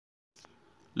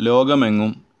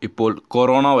ലോകമെങ്ങും ഇപ്പോൾ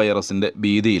കൊറോണ വൈറസിൻ്റെ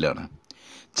ഭീതിയിലാണ്.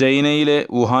 ചൈനയിലെ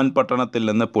വുഹാൻ പട്ടണത്തിൽ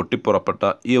നിന്ന് പൊട്ടിപ്പുറപ്പെട്ട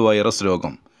ഈ വൈറസ്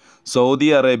രോഗം സൗദി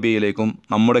അറേബ്യയിലേക്കും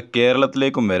നമ്മുടെ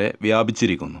കേരളത്തിലേക്കും വരെ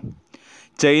വ്യാപിച്ചിരിക്കുന്നു.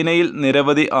 ചൈനയിൽ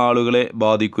നിരവധി ആളുകളെ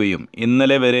ബാധിക്കുകയും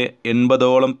ഇന്നലെ വരെ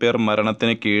 80ഓളം പേർ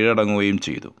മരണത്തിന് കീഴടങ്ങുകയും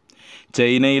ചെയ്തു.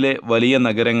 ചൈനയിലെ വലിയ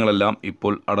നഗരങ്ങളെല്ലാം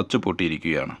ഇപ്പോൾ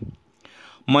അടച്ചുപൂട്ടിയിരിക്കുകയാണ്.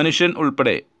 മനുഷ്യൻ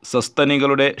ഉൾപ്പെടെ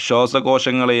സസ്തനികളുടെ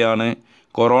ശ്വാസകോശങ്ങളെയാണ്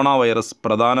കൊറോണ വൈറസ്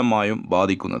പ്രധാനമായും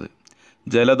ബാധിക്കുന്നത്.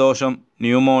 ജലദോഷം,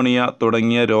 ന്യൂമോണിയ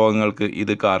തുടങ്ങിയ രോഗങ്ങൾക്ക്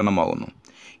ഇത് കാരണമാകുന്നു.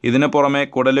 ഇതിനു പുറമെ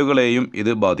കുടലുകളെയും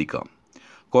ഇത് ബാധിക്കാം.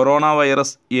 കൊറോണ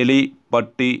വൈറസ് എലി,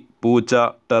 പട്ടി, പൂച്ച,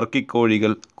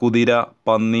 ടർക്കിക്കോഴികൾ, കുതിര,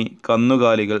 പന്നി,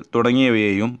 കന്നുകാലികൾ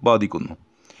തുടങ്ങിയവയെയും ബാധിക്കുന്നു.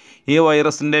 ഈ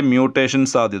വൈറസിൻ്റെ മ്യൂട്ടേഷൻ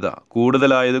സാധ്യത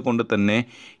കൂടുതലായതുകൊണ്ട് തന്നെ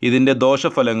ഇതിൻ്റെ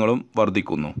ദോഷഫലങ്ങളും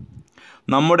വർദ്ധിക്കുന്നു.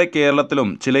 നമ്മുടെ കേരളത്തിലും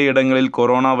ചിലയിടങ്ങളിൽ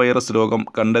കൊറോണ വൈറസ് രോഗം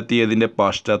കണ്ടെത്തിയതിൻ്റെ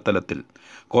പശ്ചാത്തലത്തിൽ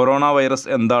കൊറോണ വൈറസ്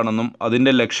എന്താണെന്നും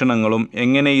അതിൻ്റെ ലക്ഷണങ്ങളും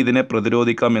എങ്ങനെ ഇതിനെ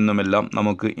പ്രതിരോധിക്കാമെന്നുമെല്ലാം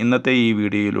നമുക്ക് ഇന്നത്തെ ഈ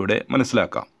വീഡിയോയിലൂടെ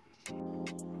മനസ്സിലാക്കാം.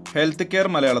 ഹെൽത്ത് കെയർ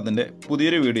മലയാളത്തിൻ്റെ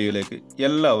പുതിയൊരു വീഡിയോയിലേക്ക്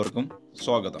എല്ലാവർക്കും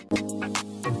സ്വാഗതം.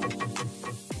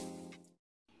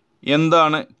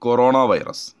 എന്താണ് കൊറോണ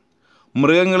വൈറസ്?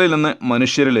 മൃഗങ്ങളിൽ നിന്ന്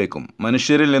മനുഷ്യരിലേക്കും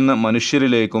മനുഷ്യരിൽ നിന്ന്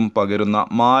മനുഷ്യരിലേക്കും പകരുന്ന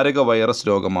മാരക വൈറസ്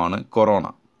രോഗമാണ് കൊറോണ.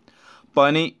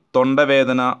 പനി,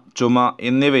 തൊണ്ടവേദന, ചുമ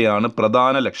എന്നിവയാണ്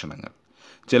പ്രധാന ലക്ഷണങ്ങൾ.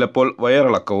 ചിലപ്പോൾ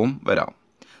വയറിളക്കവും വരാം.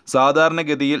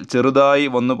 സാധാരണഗതിയിൽ ചെറുതായി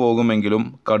വന്നു പോകുമെങ്കിലും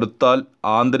കടുത്താൽ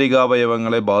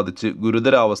ആന്തരികാവയവങ്ങളെ ബാധിച്ച്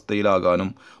ഗുരുതരാവസ്ഥയിലാകാനും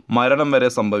മരണം വരെ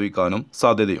സംഭവിക്കാനും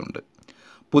സാധ്യതയുണ്ട്.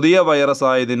 പുതിയ വൈറസ്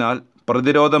ആയതിനാൽ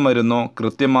പ്രതിരോധ മരുന്നോ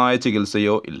കൃത്യമായ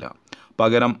ചികിത്സയോ ഇല്ല.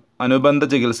 പകരം അനുബന്ധ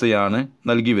ചികിത്സയാണ്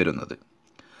നൽകി വരുന്നത്.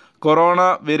 കൊറോണ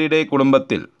വെരിഡെ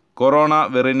കുടുംബത്തിൽ കൊറോണ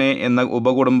വെറിനെ എന്ന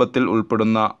ഉപകുടുംബത്തിൽ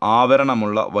ഉൾപ്പെടുന്ന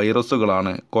ആവരണമുള്ള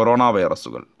വൈറസുകളാണ് കൊറോണ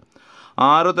വൈറസുകൾ.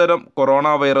 6 തരം കൊറോണ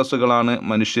വൈറസുകളാണ്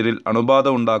മനുഷ്യരിൽ അണുബാധ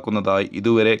ഉണ്ടാക്കുന്നതായി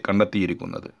ഇതുവരെ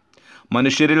കണ്ടെത്തിയിരിക്കുന്നത്.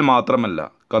 മനുഷ്യരിൽ മാത്രമല്ല,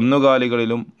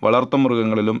 കന്നുകാലികളിലും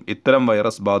വളർത്തുമൃഗങ്ങളിലും ഇത്തരം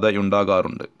വൈറസ്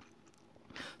ബാധയുണ്ടാകാറുണ്ട്.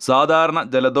 സാധാരണ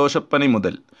ജലദോഷപ്പനി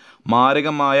മുതൽ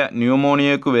മാരകമായ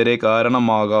ന്യൂമോണിയയ്ക്കു വരെ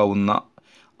കാരണമാകാവുന്ന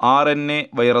RNA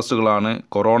വൈറസുകളാണ്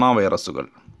കൊറോണ വൈറസുകൾ.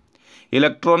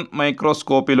 ഇലക്ട്രോൺ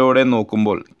മൈക്രോസ്കോപ്പിലൂടെ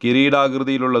നോക്കുമ്പോൾ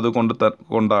കിരീടാകൃതിയിലുള്ളത്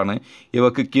കൊണ്ടാണ്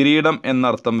ഇവക്ക് കിരീടം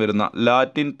എന്നർത്ഥം വരുന്ന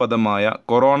ലാറ്റിൻ പദമായ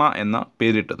കൊറോണ എന്ന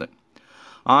പേരിട്ടത്.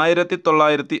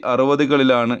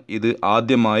 1960കളിലാണ് ഇത്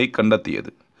ആദ്യമായി കണ്ടെത്തിയത്.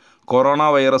 കൊറോണ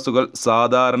വൈറസുകൾ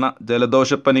സാധാരണ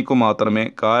ജലദോഷപ്പനിക്കു മാത്രമേ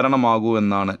കാരണമാകൂ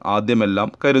എന്നാണ് ആദ്യമെല്ലാം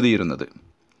കരുതിയിരുന്നത്.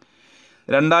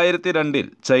 2002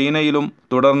 ചൈനയിലും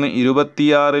തുടർന്ന്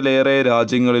 26ലേറെ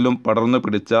രാജ്യങ്ങളിലും പടർന്നു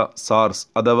പിടിച്ച സാർസ്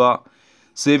അഥവാ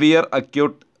severe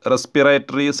acute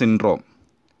respiratory syndrome,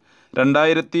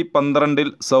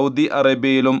 2012 Saudi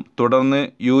അറേബ്യയിലും തുടർന്ന്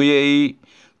UAE,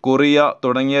 കൊറിയ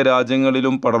തുടങ്ങിയ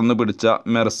രാജ്യങ്ങളിലും പടർന്നു പിടിച്ച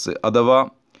മെർസ് അഥവാ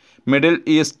മിഡിൽ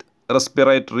ഈസ്റ്റ്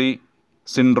റെസ്പിറേറ്ററി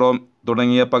സിൻഡ്രോം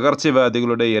തുടങ്ങിയ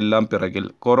പകർച്ചവ്യാധികളുടെ എല്ലാം പിറകിൽ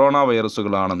കൊറോണ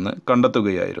വൈറസുകളാണെന്ന്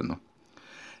കണ്ടെത്തുകയായിരുന്നു.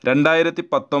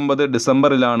 2019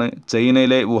 ഡിസംബറിലാണ്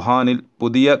ചൈനയിലെ വുഹാനിൽ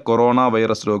പുതിയ കൊറോണ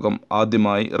വൈറസ് രോഗം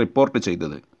ആദ്യമായി റിപ്പോർട്ട്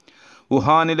ചെയ്തത്.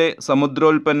 വുഹാനിലെ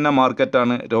സമുദ്രോൽപ്പന്ന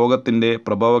മാർക്കറ്റാണ് രോഗത്തിൻ്റെ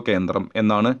പ്രഭവ കേന്ദ്രം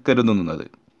എന്നാണ് കരുതുന്നത്.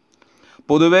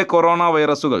 പൊതുവെ കൊറോണ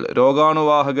വൈറസുകൾ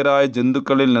രോഗാണുവാഹകരായ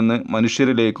ജന്തുക്കളിൽ നിന്ന്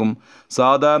മനുഷ്യരിലേക്കും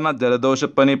സാധാരണ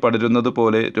ജലദോഷപ്പനി പടരുന്നത്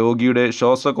പോലെ രോഗിയുടെ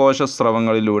ശ്വാസകോശ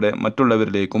സ്രവങ്ങളിലൂടെ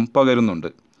മറ്റുള്ളവരിലേക്കും പകരുന്നുണ്ട്.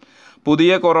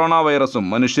 പുതിയ കൊറോണ വൈറസും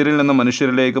മനുഷ്യരിൽ നിന്ന്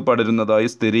മനുഷ്യരിലേക്ക് പടരുന്നതായി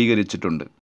സ്ഥിരീകരിച്ചിട്ടുണ്ട്.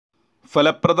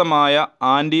 ഫലപ്രദമായ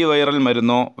ആൻറ്റിവൈറൽ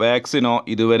മരുന്നോ വാക്സിനോ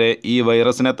ഇതുവരെ ഈ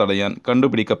വൈറസിനെ തടയാൻ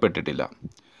കണ്ടുപിടിക്കപ്പെട്ടിട്ടില്ല.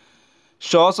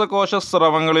 ശ്വാസകോശ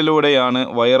സ്രവങ്ങളിലൂടെയാണ്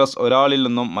വൈറസ് ഒരാളിൽ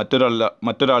നിന്നും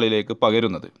മറ്റൊരാളിലേക്ക്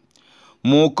പകരുന്നത്.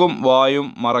 മൂക്കും വായും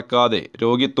മറക്കാതെ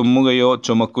രോഗി തുമ്മുകയോ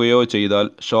ചുമക്കുകയോ ചെയ്താൽ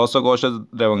ശ്വാസകോശ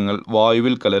ദ്രവങ്ങൾ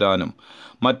വായുവിൽ കലരാനും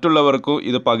മറ്റുള്ളവർക്കു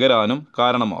ഇത് പകരാനും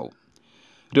കാരണമാവും.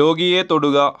 രോഗിയെ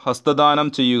തൊടുക, ഹസ്തദാനം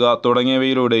ചെയ്യുക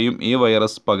തുടങ്ങിയവയിലൂടെയും ഈ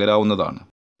വൈറസ് പകരാവുന്നതാണ്.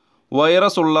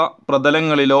 വൈറസ് ഉള്ള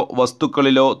പ്രതലങ്ങളിലോ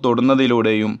വസ്തുക്കളിലോ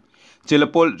തൊടുന്നതിലൂടെയും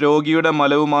ചിലപ്പോൾ രോഗിയുടെ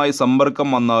മലവുമായി സമ്പർക്കം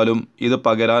വന്നാലും ഇത്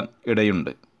പകരാൻ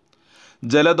ഇടയുണ്ട്.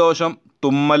 ജലദോഷം,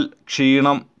 തുമ്മൽ,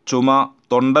 ക്ഷീണം, ചുമ,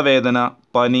 തൊണ്ടവേദന,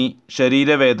 പനി,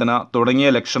 ശരീരവേദന തുടങ്ങിയ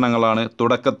ലക്ഷണങ്ങളാണ്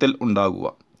തുടക്കത്തിൽ ഉണ്ടാകുക.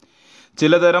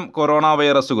 ചിലതരം കൊറോണ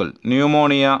വൈറസുകൾ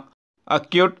ന്യൂമോണിയ,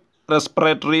 അക്യൂട്ട്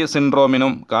റെസ്പിറേറ്ററി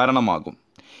സിൻഡ്രോമിനും കാരണമാകും.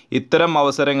 ഇത്തരം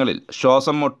അവസരങ്ങളിൽ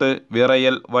ശ്വാസം മുട്ട്,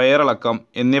 വിറയൽ, വയറിളക്കം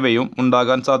എന്നിവയും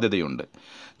ഉണ്ടാകാൻ സാധ്യതയുണ്ട്.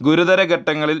 ഗുരുതര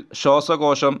ഘട്ടങ്ങളിൽ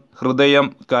ശ്വാസകോശം, ഹൃദയം,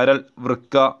 കരൾ,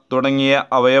 വൃക്ക തുടങ്ങിയ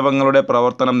അവയവങ്ങളുടെ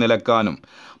പ്രവർത്തനം നിലക്കാനും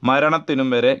മരണത്തിനും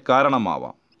വരെ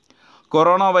കാരണമാവാം.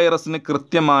 കൊറോണ വൈറസിന്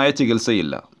കൃത്യമായ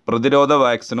ചികിത്സയില്ല. പ്രതിരോധ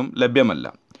വാക്സിനും ലഭ്യമല്ല.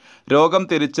 രോഗം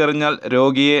തിരിച്ചറിഞ്ഞാൽ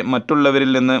രോഗിയെ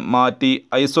മറ്റുള്ളവരിൽ നിന്ന് മാറ്റി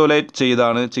ഐസൊലേറ്റ്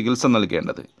ചെയ്താണ് ചികിത്സ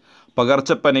നൽകേണ്ടത്.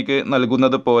 പകർച്ചപ്പനിക്ക്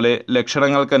നൽകുന്നത് പോലെ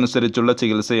ലക്ഷണങ്ങൾക്കനുസരിച്ചുള്ള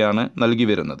ചികിത്സയാണ് നൽകി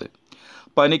വരുന്നത്.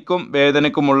 പനിക്കും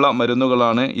വേദനയ്ക്കുമുള്ള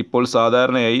മരുന്നുകളാണ് ഇപ്പോൾ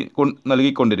സാധാരണയായി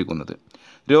നൽകിക്കൊണ്ടിരിക്കുന്നത്.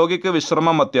 രോഗിക്ക്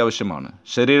വിശ്രമം അത്യാവശ്യമാണ്.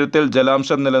 ശരീരത്തിൽ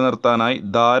ജലാംശം നിലനിർത്താനായി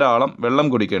ധാരാളം വെള്ളം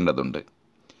കുടിക്കേണ്ടതുണ്ട്.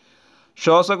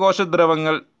 ശ്വാസകോശ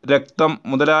ദ്രവങ്ങൾ, രക്തം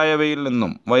മുതലായവയിൽ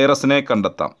നിന്നും വൈറസിനെ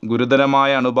കണ്ടെത്താം.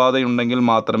 ഗുരുതരമായ അണുബാധയുണ്ടെങ്കിൽ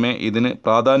മാത്രമേ ഇതിന്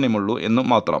പ്രാധാന്യമുള്ളൂ എന്നു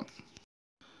മാത്രം.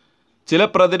 ചില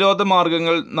പ്രതിരോധ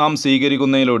മാർഗങ്ങൾ നാം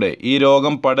സ്വീകരിക്കുന്നതിലൂടെ ഈ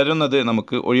രോഗം പടരുന്നത്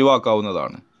നമുക്ക്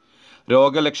ഒഴിവാക്കാവുന്നതാണ്.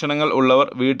 രോഗലക്ഷണങ്ങൾ ഉള്ളവർ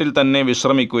വീട്ടിൽ തന്നെ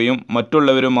വിശ്രമിക്കുകയും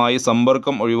മറ്റുള്ളവരുമായി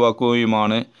സമ്പർക്കം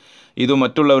ഒഴിവാക്കുകയുമാണ് ഇത്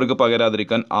മറ്റുള്ളവർക്ക്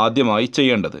പകരാതിരിക്കാൻ ആദ്യമായി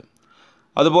ചെയ്യേണ്ടത്.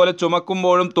 അതുപോലെ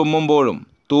ചുമക്കുമ്പോഴും തുമ്മുമ്പോഴും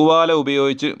തൂവാല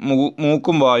ഉപയോഗിച്ച്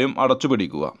മൂക്കും വായും അടച്ചു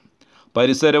പിടിക്കുക.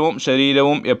 പരിസരവും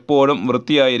ശരീരവും എപ്പോഴും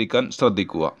വൃത്തിയായിരിക്കാൻ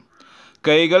ശ്രദ്ധിക്കുക.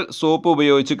 കൈകൾ സോപ്പ്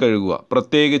ഉപയോഗിച്ച് കഴുകുക.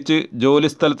 പ്രത്യേകിച്ച്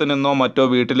ജോലിസ്ഥലത്ത് നിന്നോ മറ്റോ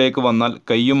വീട്ടിലേക്ക് വന്നാൽ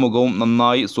കൈയും മുഖവും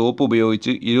നന്നായി സോപ്പ്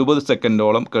ഉപയോഗിച്ച് 20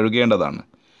 സെക്കൻഡോളം കഴുകേണ്ടതാണ്.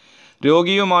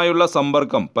 രോഗിയുമായുള്ള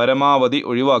സമ്പർക്കം പരമാവധി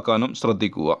ഒഴിവാക്കാനും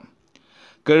ശ്രദ്ധിക്കുക.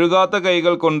 കഴുകാത്ത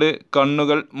കൈകൾ കൊണ്ട്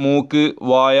കണ്ണുകൾ, മൂക്ക്,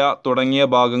 വായ തുടങ്ങിയ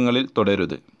ഭാഗങ്ങളിൽ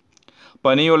തൊടരുത്.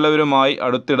 പനിയുള്ളവരുമായി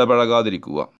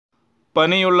അടുത്തിടപഴകാതിരിക്കുക.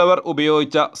 പനിയുള്ളവർ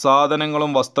ഉപയോഗിച്ച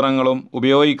സാധനങ്ങളും വസ്ത്രങ്ങളും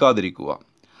ഉപയോഗിക്കാതിരിക്കുക.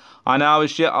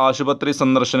 അനാവശ്യ ആശുപത്രി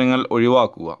സന്ദർശനങ്ങൾ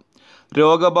ഒഴിവാക്കുക.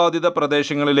 രോഗബാധിത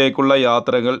പ്രദേശങ്ങളിലേക്കുള്ള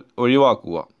യാത്രകൾ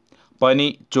ഒഴിവാക്കുക. പനി,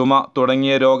 ചുമ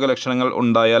തുടങ്ങിയ രോഗലക്ഷണങ്ങൾ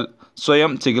ഉണ്ടായാൽ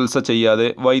സ്വയം ചികിത്സ ചെയ്യാതെ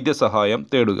വൈദ്യസഹായം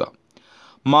തേടുക.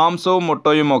 മാംസവും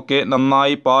മുട്ടയുമൊക്കെ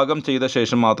നന്നായി പാകം ചെയ്ത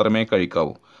ശേഷം മാത്രമേ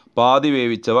കഴിക്കാവൂ. പാതി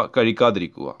വേവിച്ചവ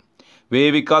കഴിക്കാതിരിക്കുക.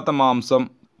 വേവിക്കാത്ത മാംസം,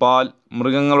 പാൽ,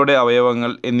 മൃഗങ്ങളുടെ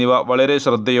അവയവങ്ങൾ എന്നിവ വളരെ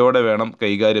ശ്രദ്ധയോടെ വേണം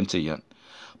കൈകാര്യം ചെയ്യാൻ.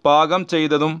 പാകം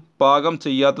ചെയ്തതും പാകം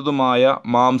ചെയ്യാത്തതുമായ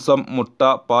മാംസം, മുട്ട,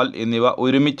 പാൽ എന്നിവ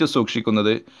ഒരുമിച്ച്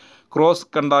സൂക്ഷിക്കുന്നത് ക്രോസ്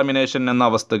കണ്ടാമിനേഷൻ എന്ന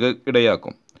അവസ്ഥക്ക്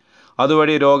ഇടയാക്കും.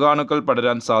 അതുവഴി രോഗാണുക്കൾ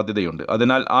പടരാൻ സാധ്യതയുണ്ട്.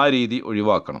 അതിനാൽ ആ രീതി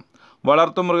ഒഴിവാക്കണം.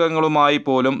 വളർത്തുമൃഗങ്ങളുമായി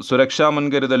പോലും സുരക്ഷാ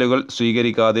മുൻകരുതലുകൾ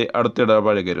സ്വീകരിക്കാതെ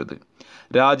അടുത്തിടപഴകരുത്.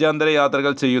 രാജ്യാന്തര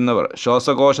യാത്രകൾ ചെയ്യുന്നവർ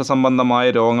ശ്വാസകോശ സംബന്ധമായ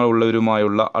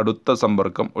രോഗങ്ങളുള്ളവരുമായുള്ള അടുത്ത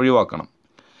സമ്പർക്കം ഒഴിവാക്കണം.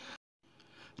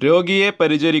 രോഗിയെ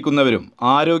പരിചരിക്കുന്നവരും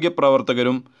ആരോഗ്യ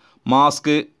പ്രവർത്തകരും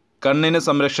മാസ്ക്, കണ്ണിന്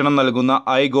സംരക്ഷണം നൽകുന്ന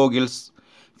ഐ ഗോഗിൾസ്,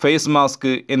 ഫേസ്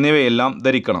മാസ്ക് എന്നിവയെല്ലാം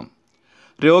ധരിക്കണം.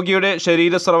 രോഗിയുടെ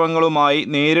ശരീരസ്രവങ്ങളുമായി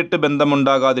നേരിട്ട്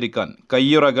ബന്ധമുണ്ടാകാതിരിക്കാൻ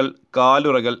കയ്യുറകൾ,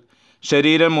 കാലുറകൾ,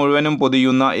 ശരീരം മുഴുവനും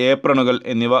പൊതിയുന്ന ഏപ്രണുകൾ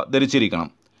എന്നിവ ധരിച്ചിരിക്കണം.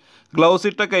 ഗ്ലൗസ്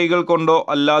ഇട്ട കൈകൾ കൊണ്ടോ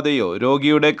അല്ലാതെയോ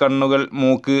രോഗിയുടെ കണ്ണുകൾ,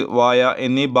 മൂക്ക്, വായ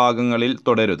എന്നീ ഭാഗങ്ങളിൽ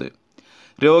തൊടരുത്.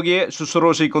 രോഗിയെ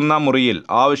ശുശ്രൂഷിക്കുന്ന മുറിയിൽ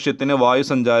ആവശ്യത്തിന്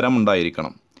വായുസഞ്ചാരം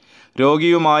ഉണ്ടായിരിക്കണം.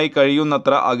 രോഗിയുമായി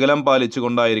കഴിയുന്നത്ര അകലം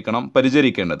പാലിച്ചുകൊണ്ടായിരിക്കണം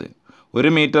പരിചരിക്കേണ്ടത്. 1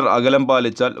 മീറ്റർ അകലം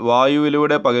പാലിച്ചാൽ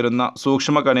വായുവിലൂടെ പകരുന്ന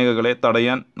സൂക്ഷ്മകണികകളെ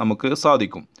തടയാൻ നമുക്ക്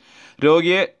സാധിക്കും.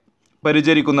 രോഗിയെ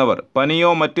പരിചരിക്കുന്നവർ പനിയോ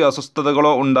മറ്റ്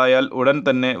അസ്വസ്ഥതകളോ ഉണ്ടായാൽ ഉടൻ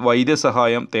തന്നെ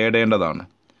വൈദ്യസഹായം തേടേണ്ടതാണ്.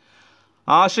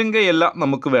 ആശങ്കയല്ല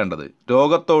നമുക്ക് വേണ്ടത്,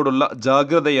 രോഗത്തോടുള്ള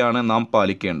ജാഗ്രതയാണ് നാം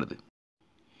പാലിക്കേണ്ടത്.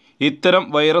 ഇത്തരം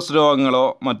വൈറസ് രോഗങ്ങളോ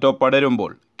മറ്റോ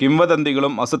പടരുമ്പോൾ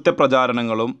കിംവദന്തികളും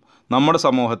അസത്യപ്രചാരണങ്ങളും നമ്മുടെ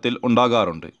സമൂഹത്തിൽ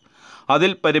ഉണ്ടാകാറുണ്ട്.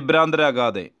 അതിൽ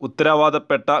പരിഭ്രാന്തരാകാതെ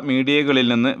ഉത്തരവാദപ്പെട്ട മീഡിയകളിൽ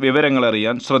നിന്ന്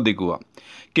വിവരങ്ങളറിയാൻ ശ്രദ്ധിക്കുക.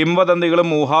 കിംവദന്തികളും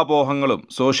ഊഹാപോഹങ്ങളും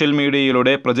സോഷ്യൽ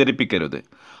മീഡിയയിലൂടെ പ്രചരിപ്പിക്കരുത്.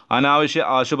 അനാവശ്യ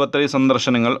ആശുപത്രി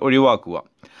സന്ദർശനങ്ങൾ ഒഴിവാക്കുക.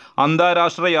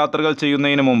 അന്താരാഷ്ട്ര യാത്രകൾ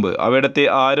ചെയ്യുന്നതിന് മുമ്പ് അവിടുത്തെ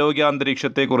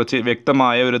ആരോഗ്യാന്തരീക്ഷത്തെക്കുറിച്ച്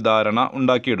വ്യക്തമായ ഒരു ധാരണ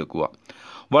ഉണ്ടാക്കിയെടുക്കുക.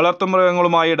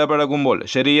 വളർത്തുമൃഗങ്ങളുമായി ഇടപഴകുമ്പോൾ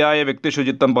ശരിയായ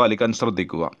വ്യക്തിശുചിത്വം പാലിക്കാൻ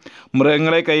ശ്രദ്ധിക്കുക.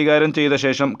 മൃഗങ്ങളെ കൈകാര്യം ചെയ്ത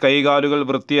ശേഷം കൈകാലുകൾ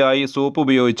വൃത്തിയായി സോപ്പ്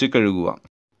ഉപയോഗിച്ച് കഴുകുക.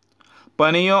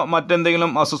 പനിയോ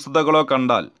മറ്റെന്തെങ്കിലും അസ്വസ്ഥതകളോ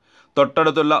കണ്ടാൽ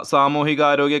തൊട്ടടുത്തുള്ള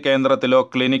സാമൂഹികാരോഗ്യ കേന്ദ്രത്തിലോ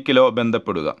ക്ലിനിക്കിലോ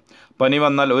ബന്ധപ്പെടുക. പനി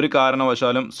വന്നാൽ ഒരു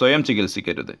കാരണവശാലും സ്വയം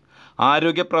ചികിത്സിക്കരുത്.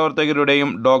 ആരോഗ്യ പ്രവർത്തകരുടെയും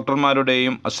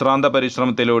ഡോക്ടർമാരുടെയും അശ്രാന്ത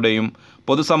പരിശ്രമത്തിലൂടെയും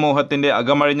പൊതുസമൂഹത്തിൻ്റെ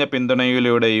അകമഴിഞ്ഞ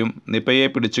പിന്തുണയിലൂടെയും നിപയെ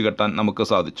പിടിച്ചുകെട്ടാൻ നമുക്ക്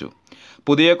സാധിച്ചു.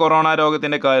 പുതിയ കൊറോണ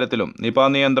രോഗത്തിൻ്റെ കാര്യത്തിലും നിപ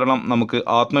നിയന്ത്രണം നമുക്ക്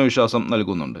ആത്മവിശ്വാസം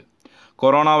നൽകുന്നുണ്ട്.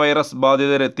 കൊറോണ വൈറസ്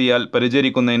ബാധിതരെത്തിയാൽ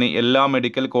പരിചരിക്കുന്നതിന് എല്ലാ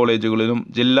മെഡിക്കൽ കോളേജുകളിലും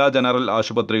ജില്ലാ ജനറൽ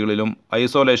ആശുപത്രികളിലും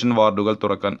ഐസൊലേഷൻ വാർഡുകൾ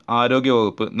തുറക്കാൻ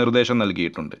ആരോഗ്യവകുപ്പ് നിർദ്ദേശം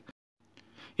നൽകിയിട്ടുണ്ട്.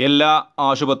 എല്ലാ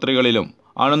ആശുപത്രികളിലും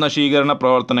അണുനശീകരണ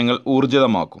പ്രവർത്തനങ്ങൾ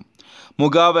ഊർജിതമാക്കും.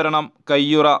 മുഖാവരണം,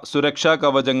 കയ്യുറ, സുരക്ഷാ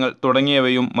കവചങ്ങൾ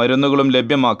തുടങ്ങിയവയും മരുന്നുകളും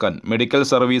ലഭ്യമാക്കാൻ മെഡിക്കൽ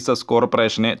സർവീസസ്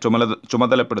കോർപ്പറേഷനെ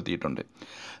ചുമതലപ്പെടുത്തിയിട്ടുണ്ട്.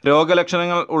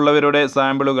 രോഗലക്ഷണങ്ങൾ ഉള്ളവരുടെ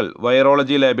സാമ്പിളുകൾ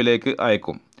വൈറോളജി ലാബിലേക്ക്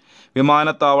അയക്കും.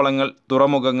 വിമാനത്താവളങ്ങൾ,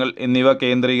 തുറമുഖങ്ങൾ എന്നിവ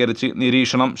കേന്ദ്രീകരിച്ച്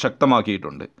നിരീക്ഷണം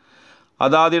ശക്തമാക്കിയിട്ടുണ്ട്.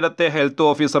 അതാതിടത്തെ ഹെൽത്ത്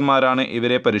ഓഫീസർമാരാണ്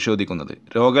ഇവരെ പരിശോധിക്കുന്നത്.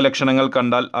 രോഗലക്ഷണങ്ങൾ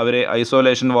കണ്ടാൽ അവരെ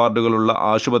ഐസൊലേഷൻ വാർഡുകളുള്ള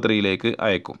ആശുപത്രിയിലേക്ക്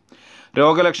അയക്കും.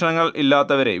 രോഗലക്ഷണങ്ങൾ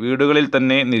ഇല്ലാത്തവരെ വീടുകളിൽ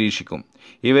തന്നെ നിരീക്ഷിക്കും.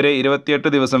 ഇവരെ 28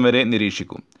 ദിവസം വരെ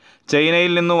നിരീക്ഷിക്കും.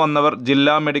 ചൈനയിൽ നിന്നു വന്നവർ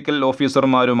ജില്ലാ മെഡിക്കൽ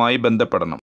ഓഫീസർമാരുമായി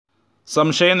ബന്ധപ്പെടണം.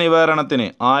 സംശയ നിവാരണത്തിന്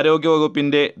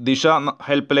ആരോഗ്യവകുപ്പിൻ്റെ ദിശ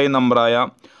ഹെൽപ്പ് ലൈൻ നമ്പറായ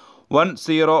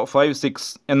 1056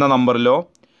 എന്ന നമ്പറിലോ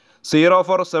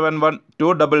 0471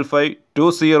 255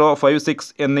 2056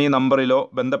 എന്നീ നമ്പറിലോ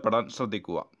ബന്ധപ്പെടാൻ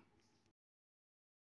ശ്രദ്ധിക്കുക.